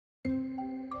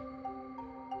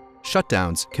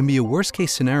Shutdowns can be a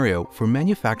worst-case scenario for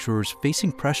manufacturers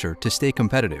facing pressure to stay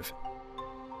competitive.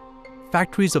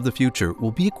 Factories of the future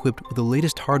will be equipped with the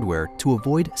latest hardware to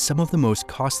avoid some of the most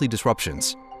costly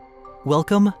disruptions.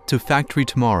 Welcome to Factory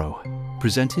Tomorrow,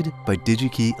 presented by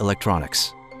Digi-Key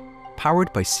Electronics.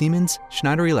 Powered by Siemens,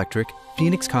 Schneider Electric,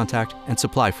 Phoenix Contact, and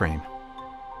Supplyframe.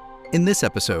 In this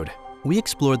episode, we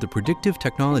explored the predictive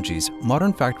technologies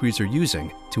modern factories are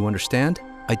using to understand,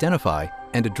 identify,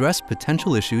 and address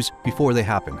potential issues before they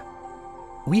happen.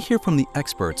 We hear from the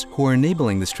experts who are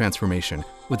enabling this transformation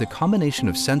with a combination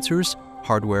of sensors,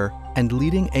 hardware, and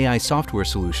leading AI software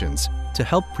solutions to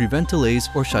help prevent delays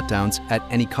or shutdowns at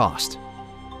any cost.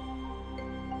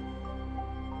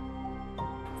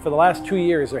 For the last 2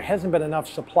 years, there hasn't been enough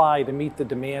supply to meet the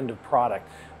demand of product.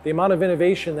 The amount of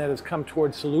innovation that has come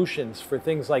towards solutions for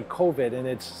things like COVID and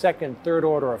its second, third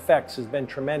order effects has been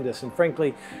tremendous. And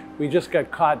frankly, we just got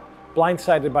caught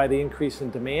blindsided by the increase in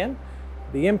demand.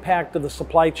 The impact of the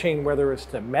supply chain, whether it's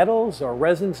to metals or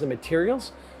resins and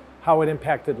materials, how it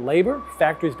impacted labor,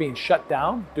 factories being shut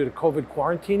down due to COVID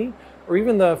quarantining, or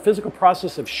even the physical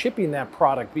process of shipping that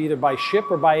product, be either by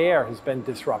ship or by air, has been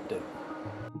disrupted.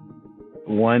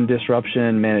 One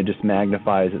disruption, man, it just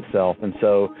magnifies itself. And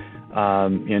so,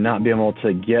 not being able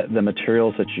to get the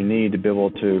materials that you need to be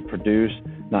able to produce,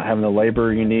 not having the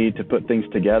labor you need to put things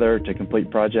together to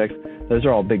complete projects, those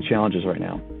are all big challenges right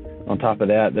now. On top of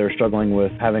that, they're struggling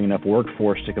with having enough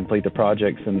workforce to complete the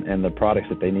projects and the products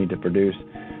that they need to produce.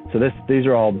 So these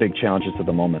are all big challenges at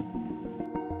the moment.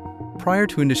 Prior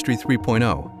to Industry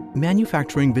 3.0,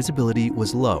 manufacturing visibility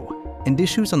was low, and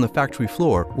issues on the factory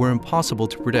floor were impossible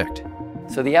to predict.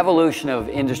 So the evolution of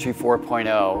Industry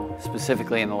 4.0,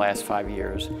 specifically in the last 5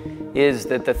 years, is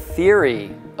that the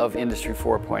theory of Industry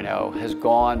 4.0 has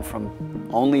gone from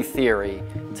only theory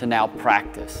to now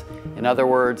practice. In other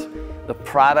words, the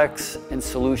products and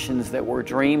solutions that were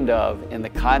dreamed of in the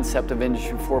concept of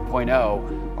Industry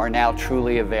 4.0 are now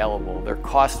truly available. Their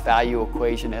cost-value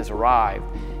equation has arrived,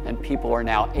 and people are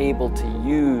now able to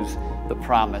use the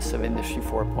promise of Industry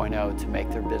 4.0 to make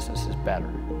their businesses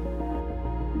better.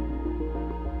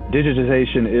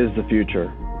 Digitization is the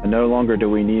future. And no longer do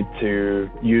we need to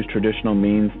use traditional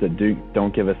means that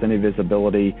don't give us any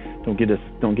visibility, don't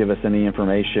give us any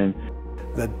information.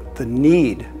 The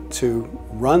need to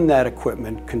run that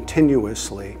equipment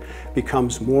continuously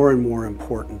becomes more and more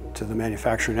important to the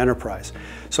manufacturing enterprise.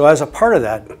 So as a part of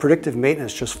that, predictive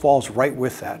maintenance just falls right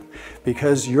with that,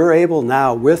 because you're able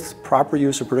now, with proper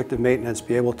use of predictive maintenance,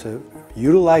 be able to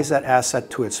utilize that asset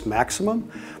to its maximum,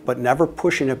 but never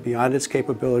pushing it beyond its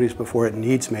capabilities before it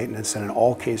needs maintenance. And in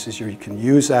all cases, you can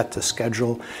use that to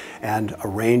schedule and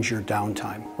arrange your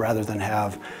downtime rather than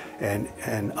have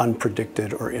an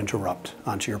unpredicted or interrupt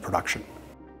onto your production.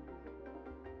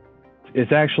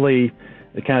 It's actually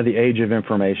kind of the age of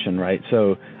information, right?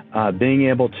 So being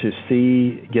able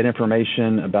to get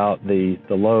information about the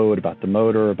load, about the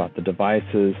motor, about the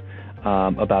devices,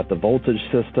 about the voltage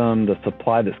system, the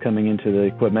supply that's coming into the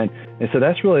equipment. And so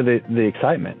that's really the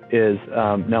excitement is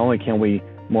not only can we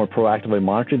more proactively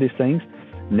monitor these things,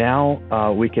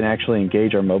 now we can actually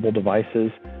engage our mobile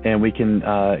devices and we can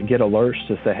get alerts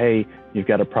to say, hey, you've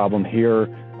got a problem here.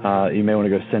 You may want to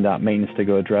go send out maintenance to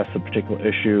go address a particular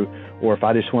issue. Or if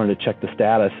I just wanted to check the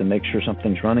status and make sure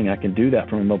something's running, I can do that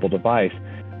from a mobile device.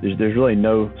 There's really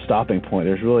no stopping point.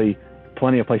 There's really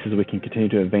plenty of places we can continue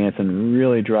to advance and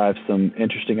really drive some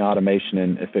interesting automation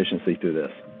and efficiency through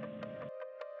this.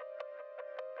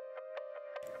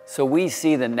 So we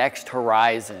see the next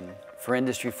horizon for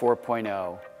Industry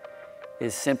 4.0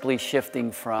 is simply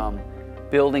shifting from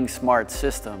building smart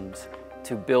systems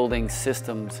to building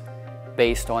systems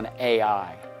based on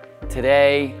AI.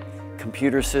 Today,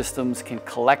 computer systems can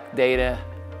collect data,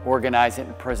 organize it,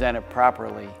 and present it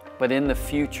properly. But in the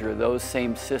future, those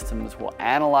same systems will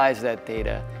analyze that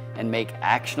data and make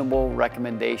actionable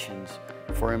recommendations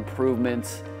for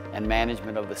improvements and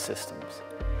management of the systems.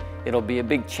 It'll be a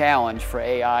big challenge for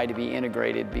AI to be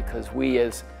integrated because we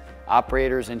as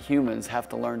operators and humans have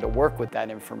to learn to work with that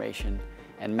information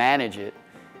and manage it.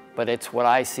 But it's what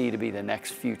I see to be the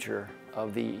next future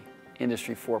of the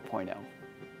Industry 4.0.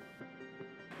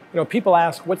 People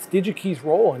ask, what's Digi-Key's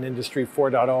role in Industry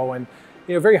 4.0? And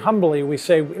very humbly, we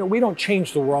say, we don't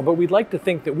change the world, but we'd like to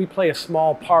think that we play a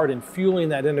small part in fueling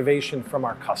that innovation from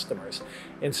our customers.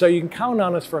 And so you can count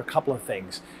on us for a couple of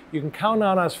things. You can count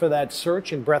on us for that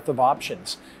search and breadth of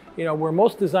options. Where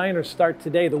most designers start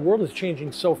today, the world is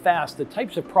changing so fast. The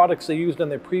types of products they used on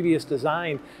their previous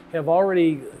design have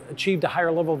already achieved a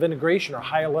higher level of integration or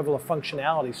higher level of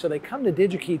functionality. So they come to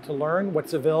Digi-Key to learn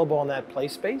what's available in that play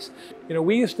space.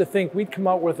 We used to think we'd come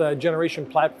out with a generation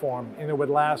platform and it would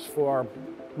last for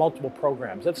multiple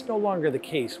programs. That's no longer the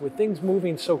case. With things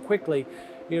moving so quickly,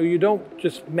 you don't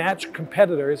just match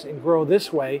competitors and grow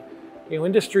this way.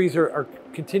 Industries are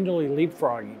continually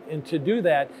leapfrogging. And to do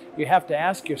that, you have to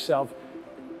ask yourself,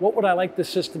 what would I like the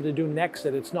system to do next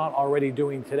that it's not already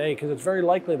doing today? Because it's very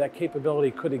likely that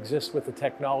capability could exist with the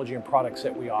technology and products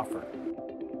that we offer.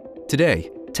 Today,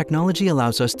 technology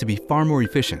allows us to be far more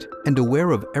efficient and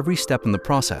aware of every step in the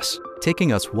process,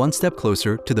 taking us one step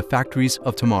closer to the factories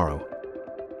of tomorrow.